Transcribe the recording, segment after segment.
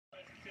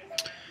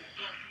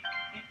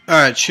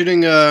Alright,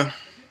 shooting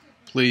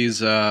please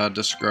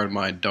disregard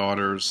my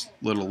daughter's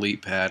little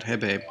leap pad. Hey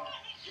babe.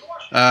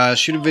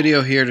 Shoot a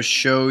video here to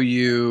show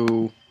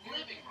you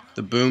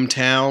the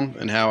Boomtown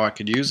and how I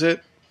could use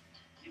it.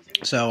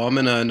 So I'm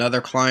in another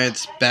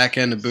client's back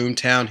end of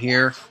Boomtown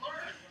here,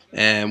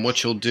 and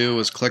what you'll do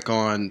is click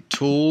on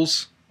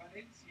Tools,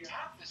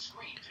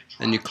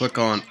 then you click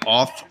on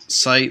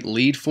Off-Site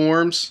Lead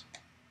Forms,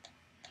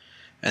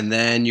 and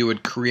then you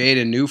would create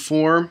a new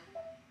form.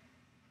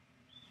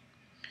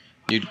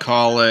 You'd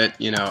call it,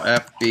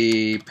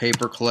 FB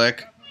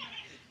pay-per-click,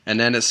 and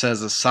then it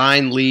says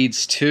assign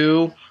leads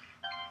to,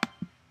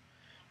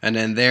 and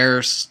then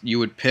there's you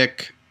would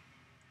pick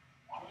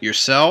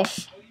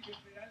yourself.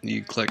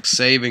 You click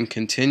save and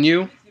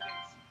continue.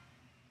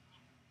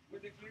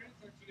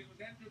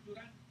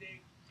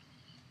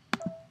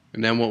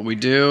 And then what we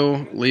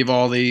do, leave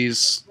all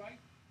these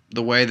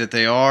the way that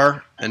they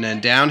are, and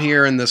then down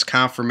here in this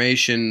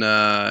confirmation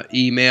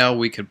email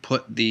we could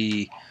put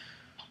the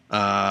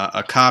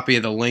a copy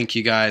of the link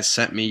you guys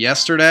sent me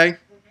yesterday.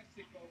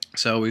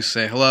 So we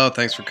say hello,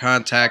 thanks for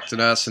contacting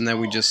us, and then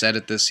we just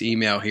edit this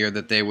email here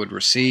that they would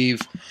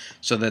receive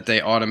so that they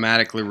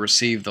automatically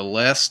receive the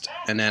list,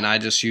 and then I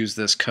just use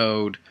this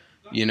code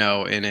in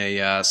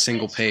a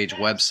single page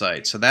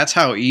website. So that's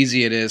how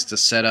easy it is to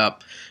set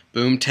up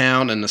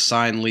Boomtown and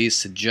assign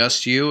leads to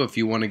just you if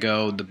you want to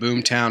go the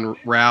Boomtown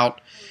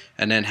route,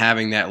 and then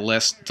having that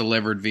list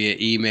delivered via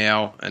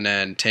email and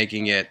then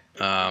taking it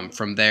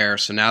from there.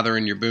 So now they're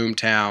in your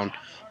Boomtown,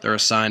 they're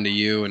assigned to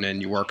you, and then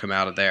you work them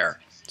out of there.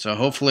 So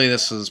hopefully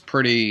this is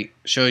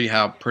show you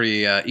how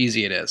pretty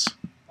easy it is.